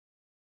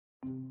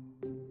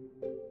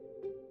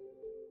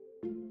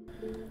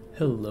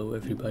Hello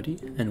everybody,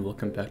 and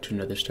welcome back to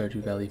another Stardew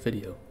Valley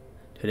video.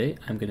 Today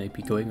I'm going to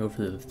be going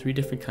over the 3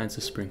 different kinds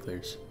of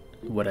sprinklers,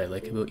 what I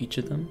like about each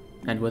of them,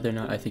 and whether or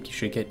not I think you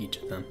should get each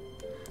of them.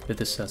 If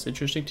this sounds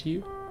interesting to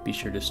you, be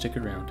sure to stick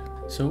around.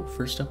 So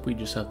first up we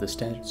just have the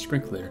standard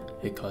sprinkler.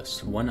 It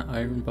costs 1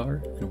 iron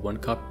bar and 1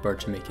 copper bar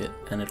to make it,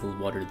 and it'll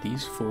water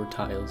these 4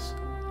 tiles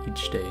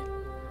each day.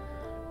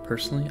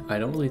 Personally, I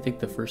don't really think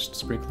the first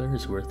sprinkler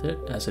is worth it,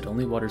 as it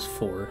only waters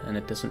 4 and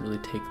it doesn't really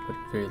take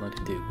very long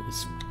to do.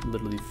 It's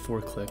literally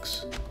 4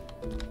 clicks.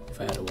 If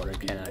I had a watering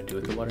can, I'd do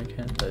it with a watering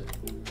can, but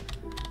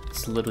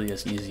it's literally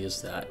as easy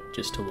as that,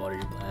 just to water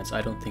your plants.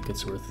 I don't think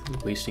it's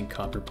worth wasting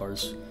copper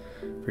bars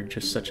for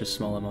just such a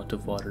small amount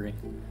of watering.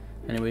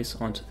 Anyways,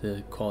 onto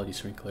the quality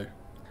sprinkler.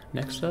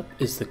 Next up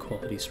is the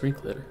quality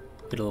sprinkler.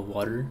 It'll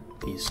water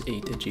these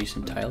 8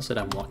 adjacent tiles that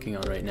I'm walking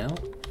on right now,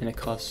 and it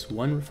costs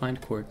 1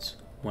 refined quartz,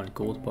 1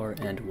 gold bar,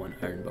 and 1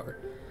 iron bar.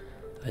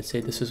 I'd say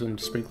this is when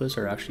sprinklers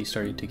are actually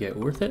starting to get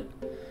worth it,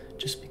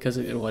 just because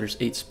it waters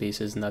 8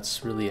 spaces, and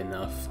that's really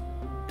enough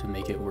to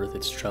make it worth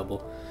its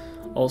trouble.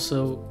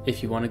 Also,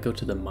 if you want to go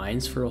to the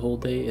mines for a whole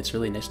day, it's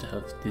really nice to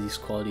have these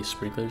quality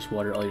sprinklers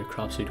water all your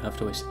crops so you don't have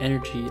to waste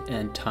energy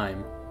and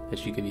time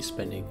that you could be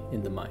spending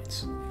in the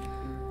mines.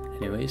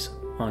 Anyways,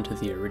 onto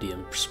the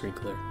iridium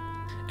sprinkler.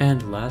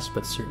 And last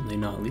but certainly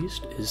not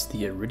least is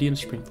the iridium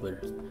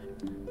sprinkler.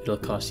 It'll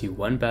cost you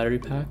 1 battery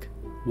pack,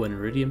 1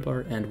 iridium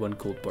bar, and 1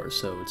 gold bar,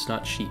 so it's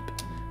not cheap.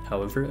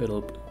 However,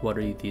 it'll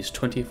water these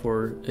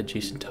 24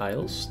 adjacent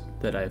tiles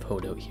that I've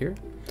hoed out here.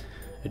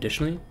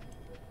 Additionally,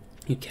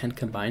 you can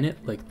combine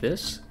it like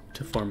this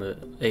to form a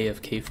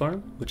AFK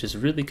farm, which is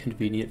really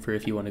convenient for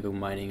if you want to go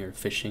mining or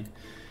fishing.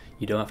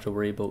 You don't have to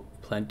worry about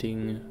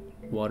planting,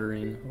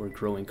 watering, or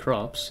growing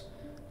crops.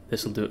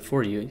 This will do it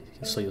for you,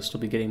 so you'll still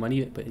be getting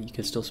money, but you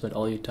can still spend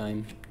all your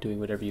time doing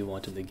whatever you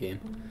want in the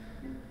game.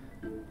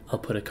 I'll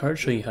put a card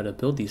showing you how to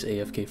build these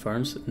AFK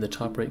farms in the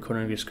top right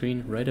corner of your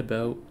screen right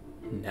about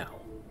now.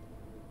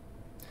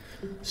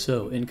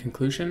 So in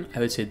conclusion, I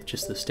would say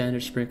just the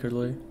standard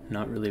sprinkler,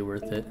 not really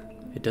worth it.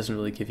 It doesn't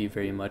really give you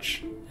very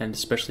much, and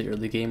especially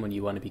early game when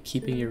you want to be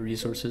keeping your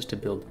resources to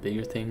build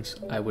bigger things,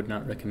 I would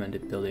not recommend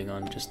it building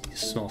on just these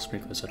small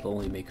sprinklers that will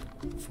only make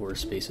 4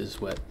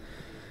 spaces wet.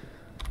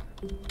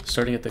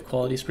 Starting at the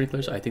quality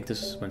sprinklers, I think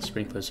this is when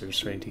sprinklers are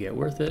starting to get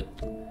worth it.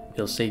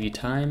 It'll save you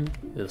time,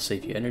 it'll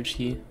save you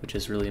energy, which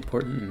is really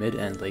important mid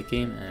and late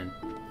game, and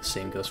the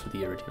same goes for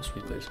the iridium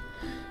sprinklers.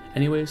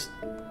 Anyways,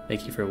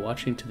 thank you for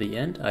watching to the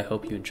end. I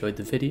hope you enjoyed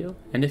the video,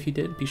 and if you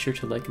did, be sure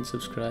to like and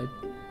subscribe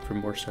for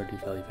more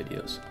Stardew Valley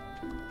videos.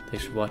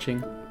 Thanks for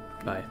watching,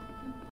 bye.